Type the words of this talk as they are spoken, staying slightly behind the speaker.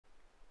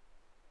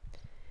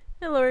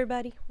Hello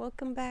everybody,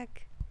 welcome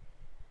back.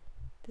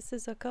 This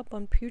is a cup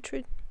on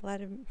Putrid,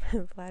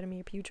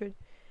 Vladimir Putrid.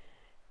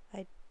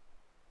 I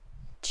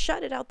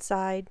shot it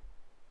outside,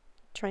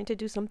 trying to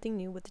do something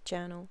new with the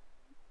channel.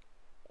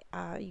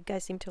 You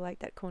guys seem to like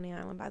that Coney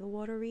Island by the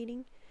water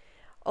reading,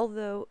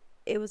 although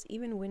it was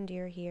even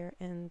windier here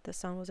and the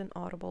sound wasn't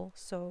audible,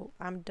 so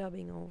I'm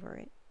dubbing over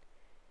it.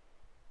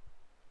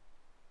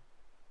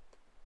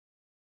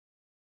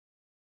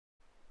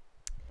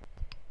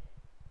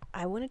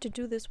 I wanted to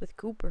do this with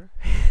Cooper,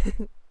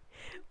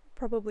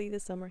 probably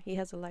this summer. He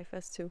has a life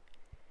vest too,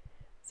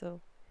 so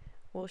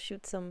we'll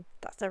shoot some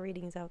Taza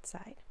readings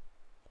outside.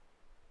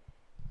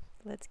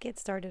 Let's get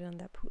started on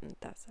that Putin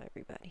Taza,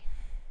 everybody.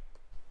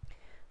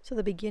 So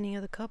the beginning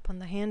of the cup on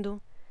the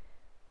handle,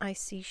 I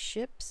see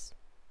ships,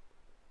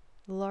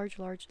 large,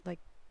 like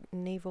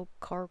naval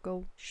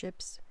cargo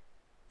ships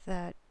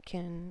that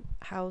can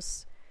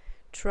house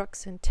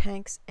trucks and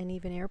tanks and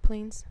even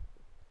airplanes.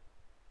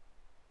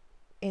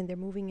 And they're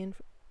moving in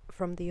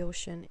from the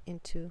ocean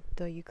into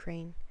the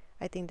Ukraine.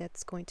 I think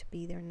that's going to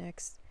be their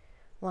next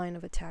line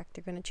of attack.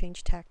 They're going to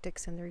change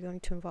tactics and they're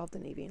going to involve the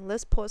Navy. And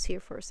let's pause here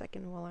for a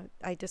second while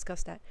I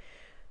discuss that.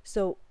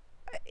 So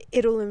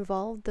it'll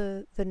involve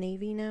the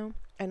Navy now.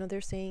 I know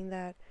they're saying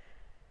that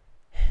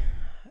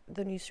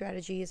the new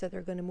strategy is that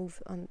they're going to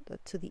move on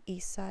to the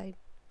east side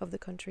of the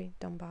country,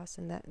 Donbass,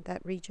 and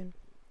that region.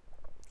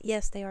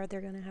 Yes, they are. They're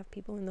going to have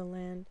people in the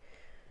land,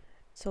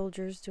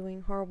 soldiers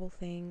doing horrible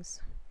things.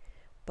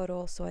 But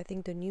also, I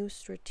think the new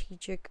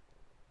strategic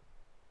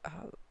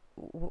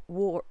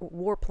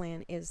war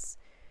plan is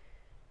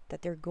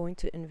that they're going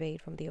to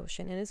invade from the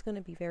ocean, and it's going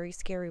to be very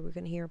scary. We're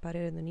going to hear about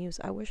it in the news.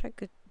 I wish I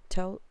could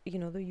tell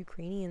the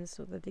Ukrainians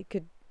so that they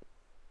could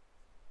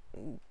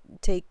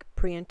take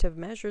preemptive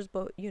measures,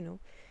 but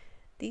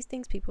these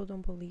things, people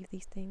don't believe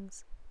these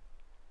things.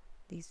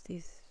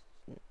 These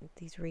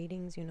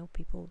ratings,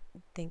 people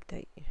think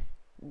that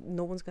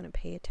no one's going to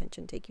pay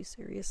attention, take you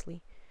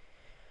seriously.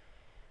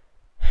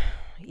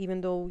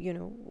 Even though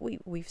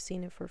we've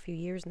seen it for a few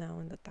years now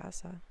in the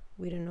Taza.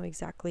 We didn't know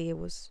exactly it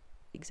was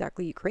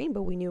exactly Ukraine,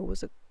 but we knew it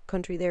was a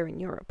country there in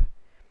Europe.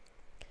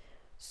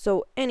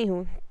 So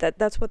anywho,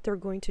 that's what they're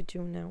going to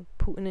do now.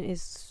 Putin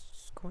is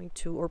going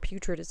to, or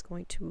Putrid is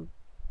going to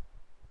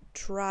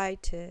try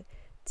to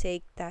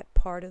take that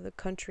part of the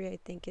country. I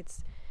think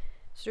it's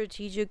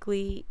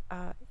strategically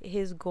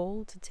his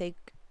goal to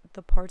take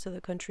the parts of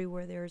the country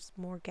where there's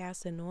more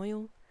gas and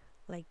oil.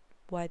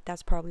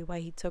 That's probably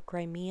why he took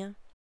Crimea.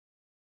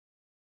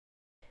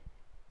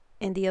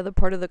 And the other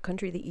part of the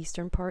country, the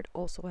eastern part,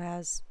 also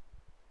has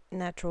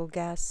natural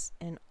gas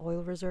and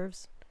oil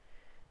reserves.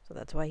 So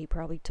that's why he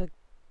probably took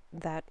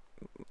that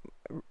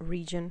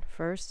region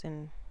first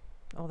and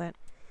all that,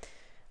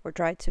 or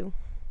tried to.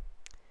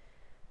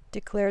 He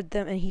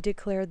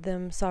declared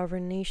them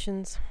sovereign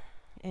nations.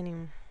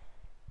 Anyway.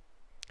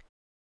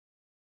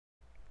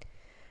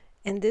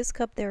 In this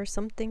cup, there are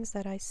some things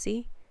that I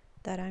see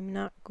that I'm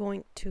not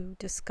going to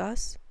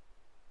discuss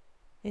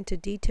into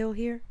detail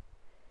here,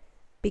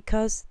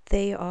 because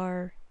they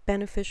are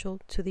beneficial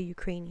to the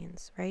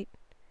Ukrainians, right?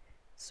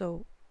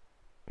 So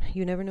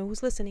you never know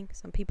who's listening.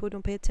 Some people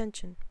don't pay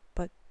attention,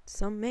 but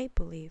some may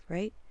believe,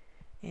 right?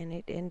 And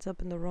it ends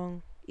up in the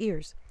wrong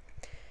ears.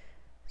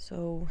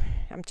 So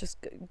I'm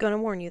just gonna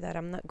warn you that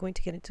I'm not going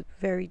to get into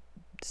very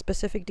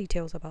specific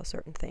details about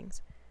certain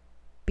things,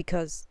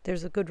 because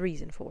there's a good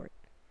reason for it.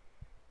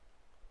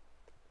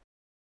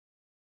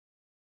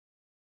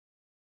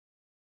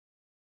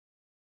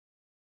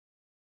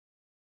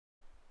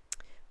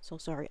 So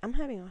sorry, I'm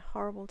having a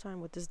horrible time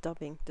with this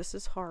dubbing. This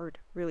is hard,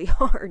 really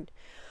hard.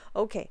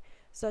 Okay,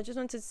 so I just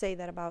wanted to say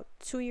that about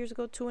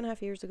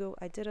 2.5 years ago,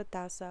 I did a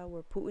Taza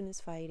where Putin is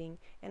fighting,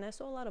 and I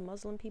saw a lot of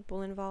Muslim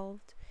people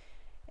involved.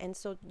 And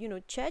so,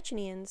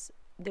 Chechens,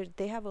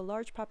 they have a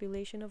large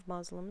population of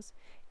Muslims,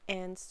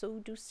 and so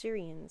do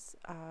Syrians.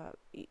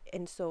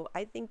 And so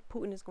I think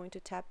Putin is going to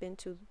tap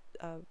into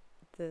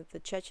the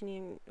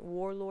Chechen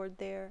warlord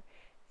there,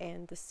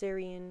 and the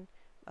Syrian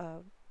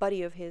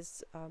buddy of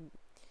his,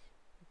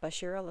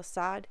 Bashar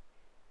al-Assad.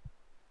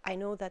 I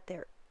know that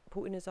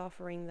Putin is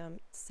offering them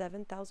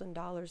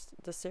 $7,000,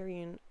 the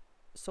Syrian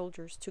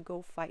soldiers, to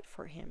go fight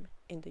for him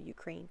in the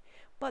Ukraine.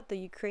 But the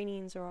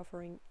Ukrainians are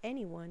offering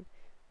anyone,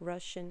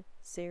 Russian,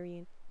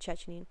 Syrian,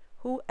 Chechen,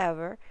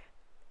 whoever,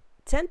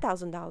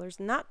 $10,000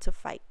 not to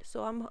fight.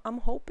 So I'm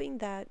hoping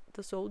that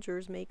the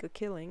soldiers make a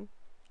killing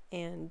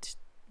and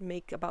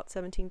make about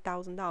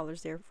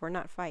 $17,000 there for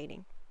not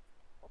fighting.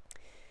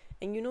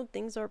 And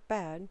things are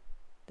bad.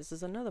 This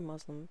is another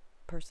Muslim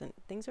person.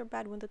 Things are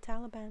bad when the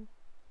Taliban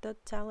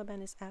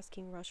is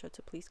asking Russia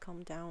to please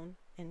calm down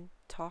and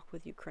talk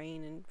with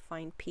Ukraine and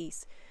find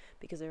peace,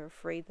 because they're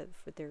afraid that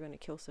they're going to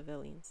kill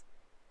civilians.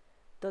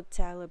 The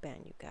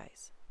Taliban, you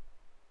guys.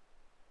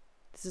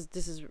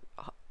 This is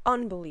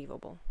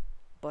unbelievable.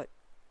 But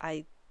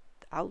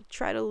I'll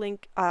try to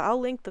link. I'll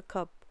link the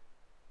cup.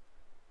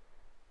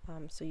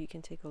 So you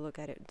can take a look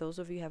at it. Those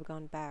of you have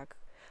gone back,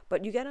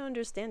 but you gotta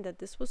understand that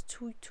this was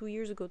 2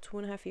 years ago,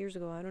 2.5 years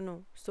ago. I don't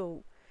know.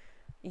 So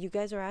you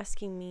guys are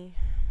asking me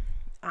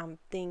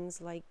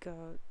things like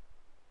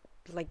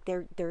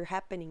they're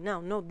happening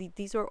now. No,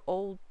 these are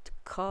old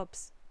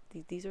cubs.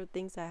 These are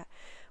things that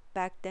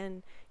back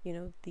then,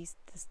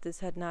 this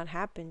had not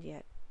happened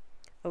yet.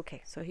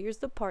 Okay, so here's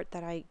the part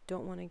that I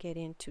don't want to get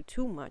into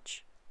too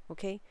much.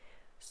 Okay,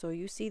 so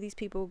you see these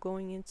people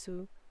going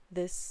into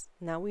this.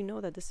 Now we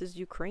know that this is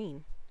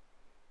Ukraine.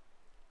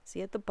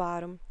 See at the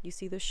bottom, you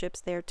see the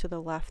ships there to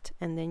the left,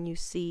 and then you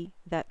see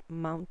that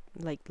mount,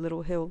 like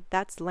little hill.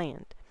 That's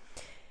land.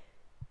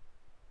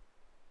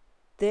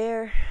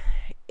 There,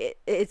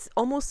 it's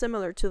almost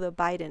similar to the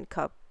Biden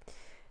Cup,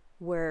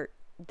 where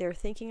they're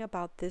thinking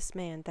about this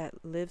man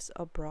that lives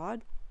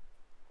abroad,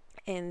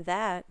 and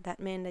that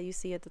man that you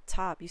see at the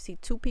top, you see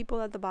two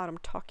people at the bottom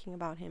talking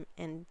about him,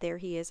 and there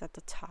he is at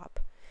the top.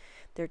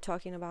 They're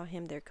talking about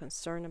him. They're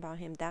concerned about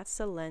him. That's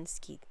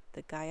Zelensky,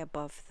 the guy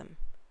above them.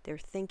 They're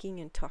thinking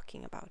and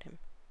talking about him.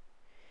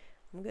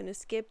 I'm going to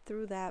skip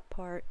through that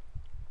part.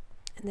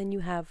 And then you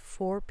have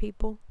 4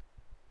 people.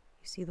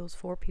 You see those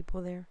 4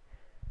 people there?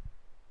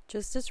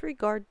 Just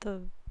disregard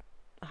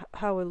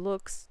how it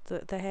looks.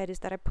 The head is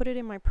that I put it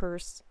in my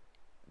purse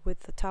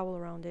with the towel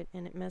around it,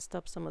 and it messed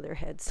up some of their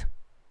heads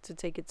to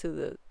take it to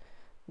the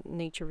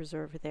nature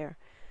reserve there.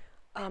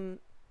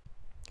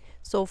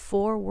 So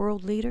 4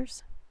 world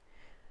leaders.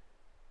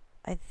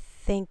 I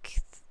think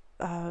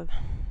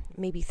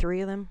maybe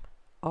 3 of them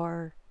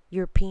are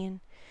European,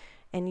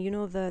 and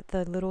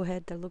the little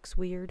head that looks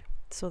weird,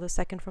 so the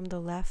second from the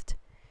left,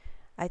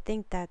 I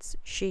think that's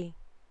Xi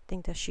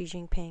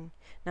Jinping.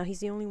 Now he's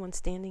the only one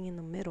standing in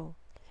the middle.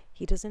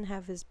 He doesn't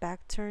have his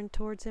back turned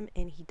towards him,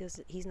 and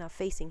he's not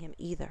facing him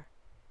either.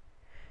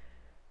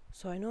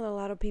 So I know that a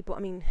lot of people,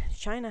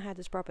 China had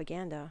this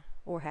propaganda,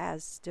 or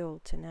has still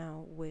to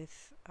now,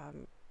 with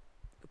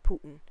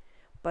Putin,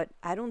 but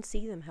I don't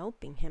see them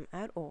helping him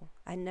at all.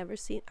 I never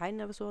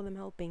saw them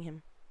helping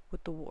him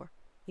with the war,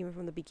 even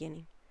from the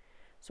beginning.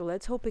 So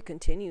let's hope it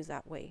continues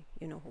that way.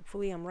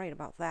 Hopefully I'm right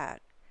about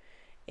that.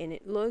 And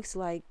it looks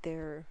like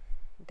they're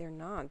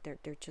not.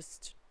 They're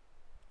just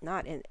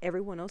not. And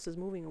everyone else is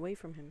moving away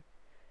from him.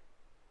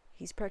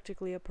 He's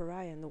practically a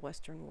pariah in the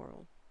Western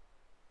world.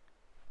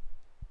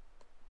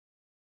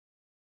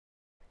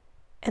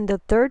 And the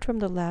third from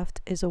the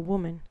left is a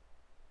woman.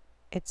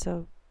 It's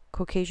a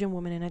Caucasian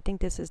woman, and I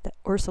think this is the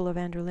Ursula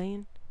von der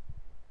Leyen,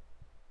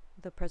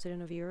 the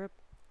president of Europe.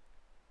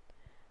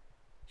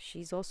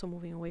 She's also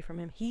moving away from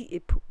him.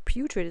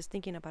 Putrid is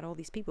thinking about all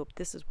these people, but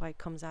this is why it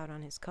comes out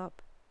on his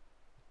cup.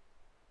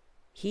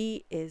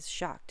 He is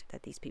shocked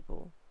that these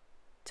people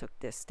took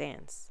this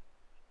stance.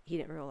 He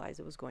didn't realize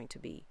it was going to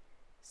be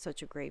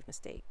such a grave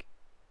mistake.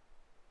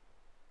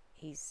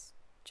 He's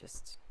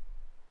just...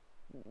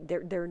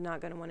 They're not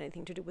going to want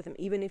anything to do with him.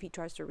 Even if he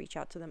tries to reach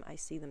out to them, I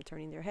see them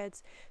turning their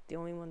heads. The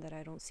only one that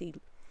I don't see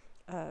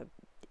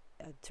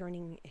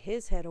turning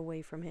his head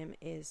away from him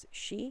is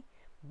Xi,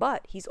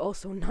 but he's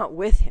also not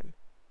with him.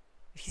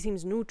 He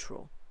seems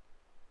neutral,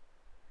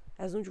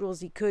 as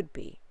he could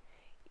be.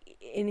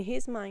 In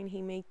his mind,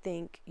 he may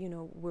think,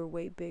 we're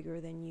way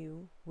bigger than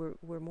you.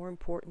 We're more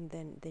important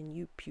than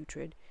you,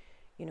 Putrid.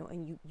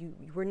 And you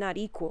we're not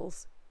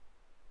equals.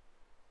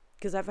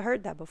 Because I've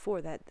heard that before,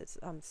 that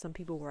some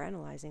people were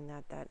analyzing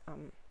that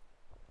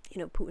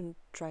Putin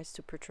tries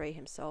to portray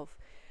himself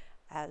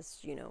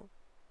as,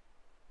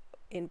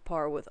 in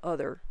par with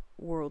other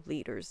world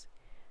leaders,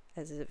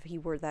 as if he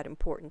were that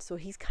important. So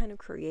he's kind of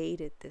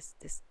created this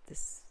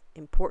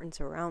importance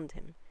around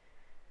him.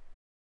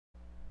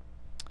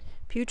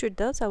 Putrid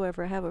does,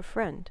 however, have a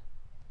friend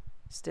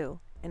still,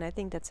 and I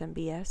think that's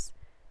MBS,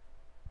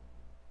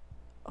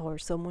 or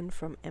someone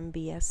from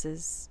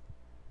MBS's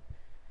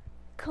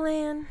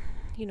clan.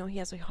 He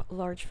has a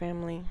large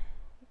family,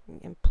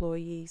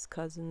 employees,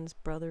 cousins,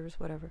 brothers,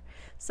 whatever.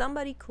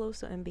 Somebody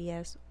close to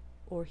MBS,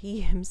 or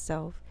he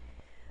himself.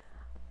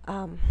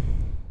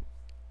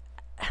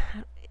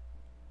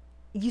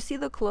 You see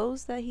the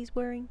clothes that he's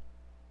wearing?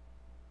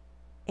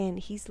 And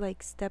he's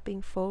like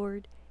stepping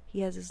forward.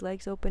 He has his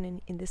legs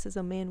open, and this is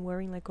a man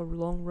wearing like a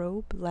long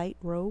robe, light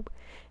robe,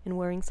 and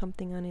wearing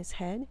something on his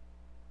head.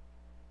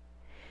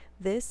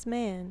 This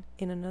man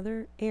in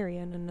another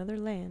area, in another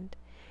land,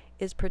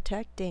 is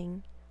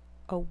protecting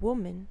a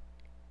woman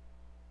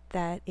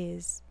that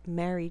is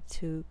married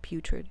to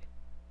Putrid.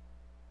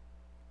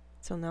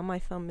 So now my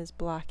thumb is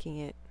blocking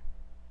it.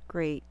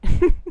 Great.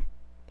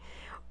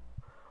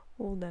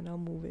 Hold on, I'll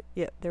move it.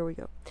 Yeah, there we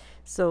go.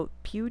 So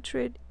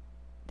Putrid,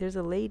 there's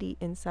a lady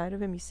inside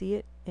of him. You see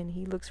it? And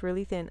he looks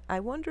really thin.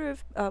 I wonder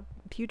if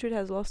Putrid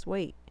has lost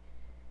weight.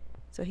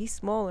 So he's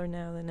smaller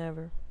now than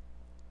ever.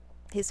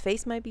 His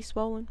face might be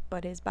swollen,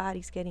 but his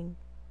body's getting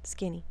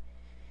skinny.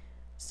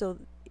 So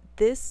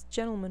this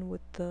gentleman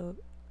with the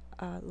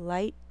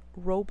light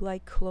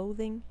robe-like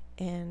clothing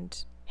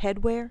and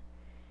headwear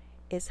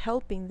is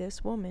helping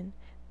this woman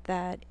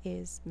that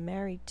is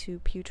married to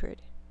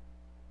Putrid.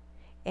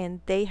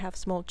 And they have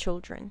small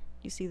children.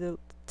 You see the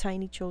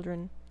tiny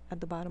children at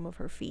the bottom of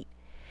her feet.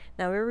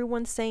 Now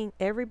everyone's saying,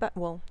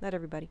 well, not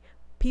everybody,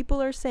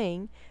 people are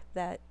saying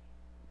that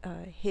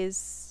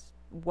his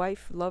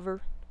wife,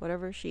 lover,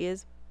 whatever she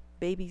is,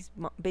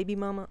 baby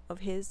mama of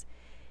his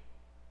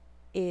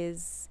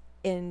is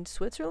in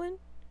Switzerland.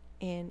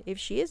 And if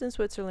she is in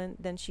Switzerland,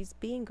 then she's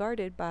being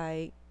guarded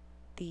by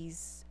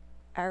these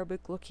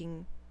Arabic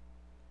looking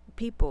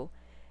people.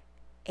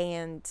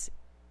 And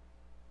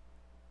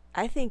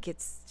I think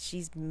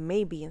she's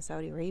maybe in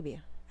Saudi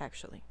Arabia,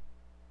 actually.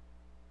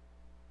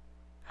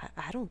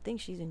 I don't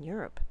think she's in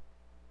Europe.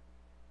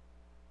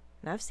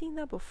 And I've seen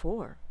that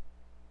before.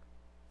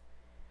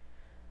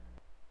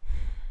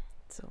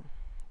 So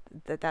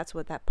that's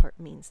what that part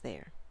means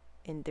there.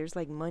 And there's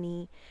like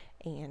money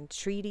and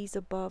treaties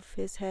above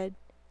his head,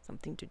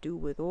 something to do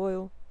with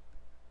oil.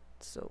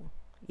 So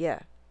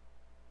yeah,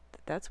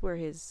 that's where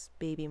his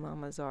baby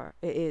mamas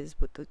is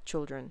with the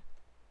children.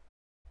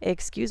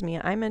 Excuse me,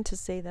 I meant to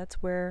say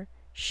that's where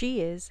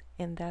she is,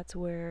 and that's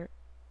where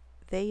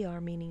they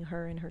are, meaning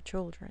her and her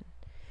children.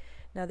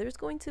 Now there's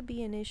going to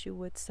be an issue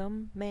with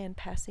some man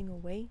passing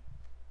away,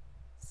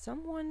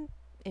 someone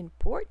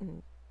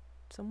important,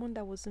 someone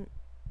that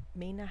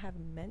may not have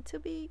meant to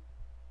be.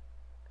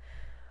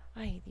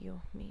 Ay,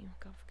 Dios mío,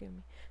 God forgive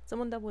me.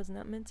 Someone that was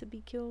not meant to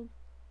be killed.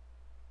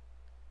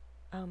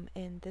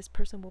 And this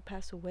person will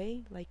pass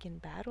away, like in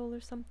battle or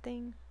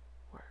something,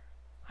 or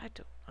I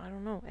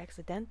don't know,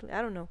 accidentally,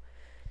 I don't know.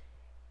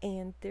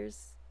 And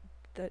there's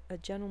a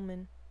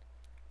gentleman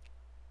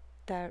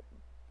that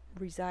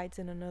resides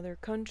in another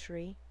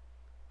country,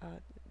 a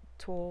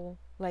tall,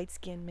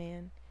 light-skinned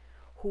man,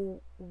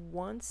 who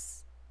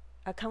wants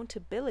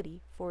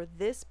accountability for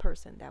this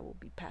person that will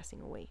be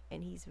passing away,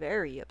 and he's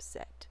very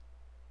upset.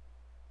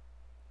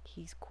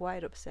 He's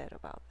quite upset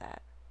about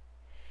that.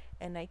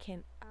 And I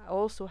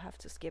also have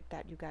to skip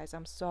that, you guys.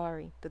 I'm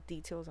sorry. The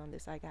details on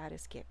this, I gotta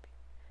skip.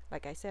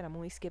 Like I said, I'm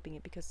only skipping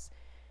it because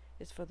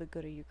it's for the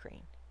good of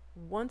Ukraine.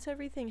 Once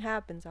everything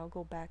happens, I'll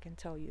go back and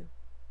tell you,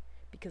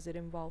 because it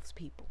involves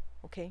people,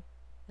 okay?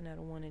 And I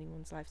don't want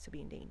anyone's life to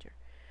be in danger.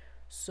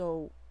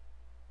 So,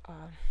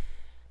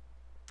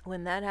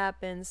 when that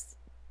happens,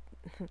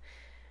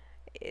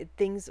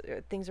 things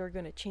are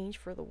gonna change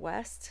for the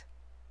West.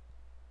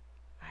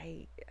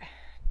 I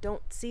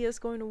don't see us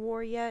going to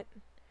war yet.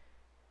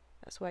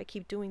 That's why I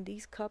keep doing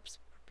these cups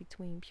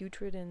between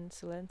Putrid and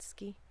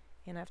Zelensky,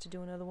 and I have to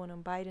do another one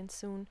on Biden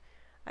soon.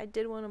 I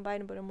did one on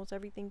Biden, but almost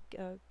everything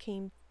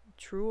came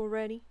true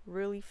already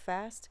really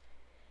fast,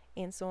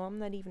 and so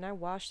I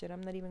washed it.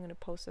 I'm not even going to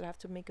post it. I have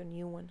to make a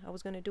new one. I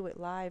was going to do it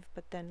live,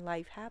 but then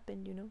life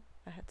happened,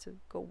 I had to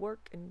go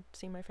work and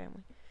see my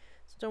family.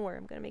 So don't worry,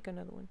 I'm going to make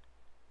another one.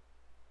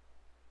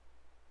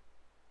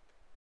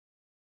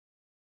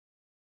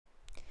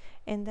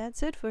 And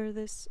that's it for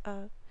this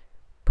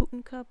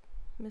Putin cup,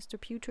 Mr.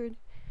 Putrid.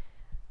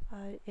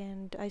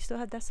 And I still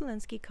have that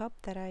Zelensky cup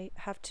that I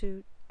have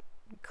to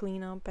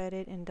clean up,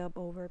 edit, and dub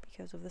over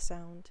because of the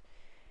sound.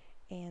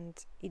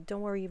 And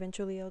don't worry,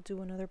 eventually I'll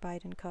do another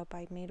Biden cup.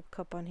 I made a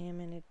cup on him,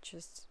 and it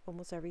just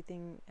almost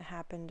everything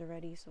happened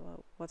already.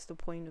 So what's the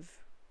point of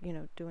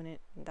doing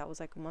it? That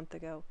was like a month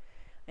ago.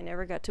 I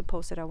never got to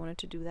post it. I wanted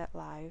to do that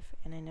live,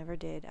 and I never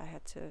did. I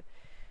had to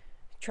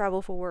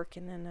travel for work,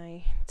 and then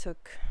I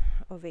took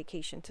a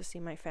vacation to see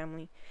my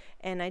family,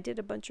 and I did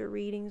a bunch of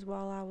readings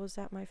while I was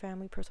at my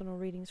family, personal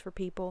readings for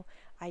people.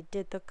 I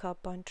did the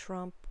cup on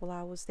Trump while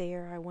I was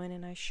there. I went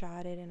and I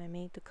shot it, and I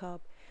made the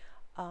cup.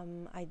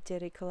 I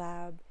did a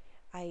collab.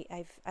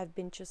 I've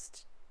been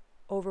just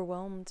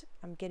overwhelmed.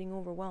 I'm getting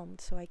overwhelmed,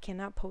 so I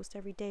cannot post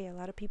every day. A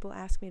lot of people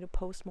ask me to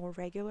post more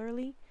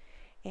regularly,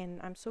 and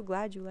I'm so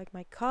glad you like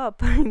my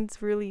cup.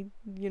 It's really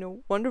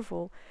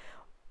wonderful.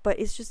 But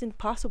it's just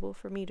impossible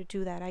for me to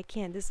do that. I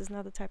can't. This is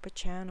not the type of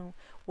channel.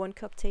 One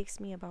cup takes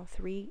me about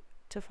 3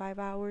 to 5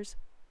 hours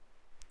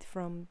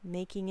from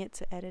making it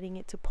to editing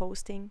it to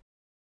posting.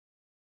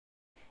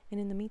 And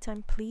in the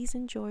meantime, please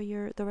enjoy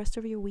the rest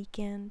of your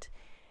weekend.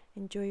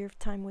 Enjoy your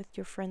time with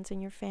your friends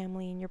and your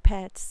family and your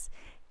pets.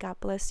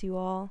 God bless you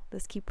all.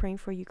 Let's keep praying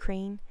for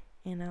Ukraine,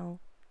 and I'll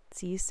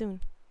see you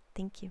soon.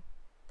 Thank you.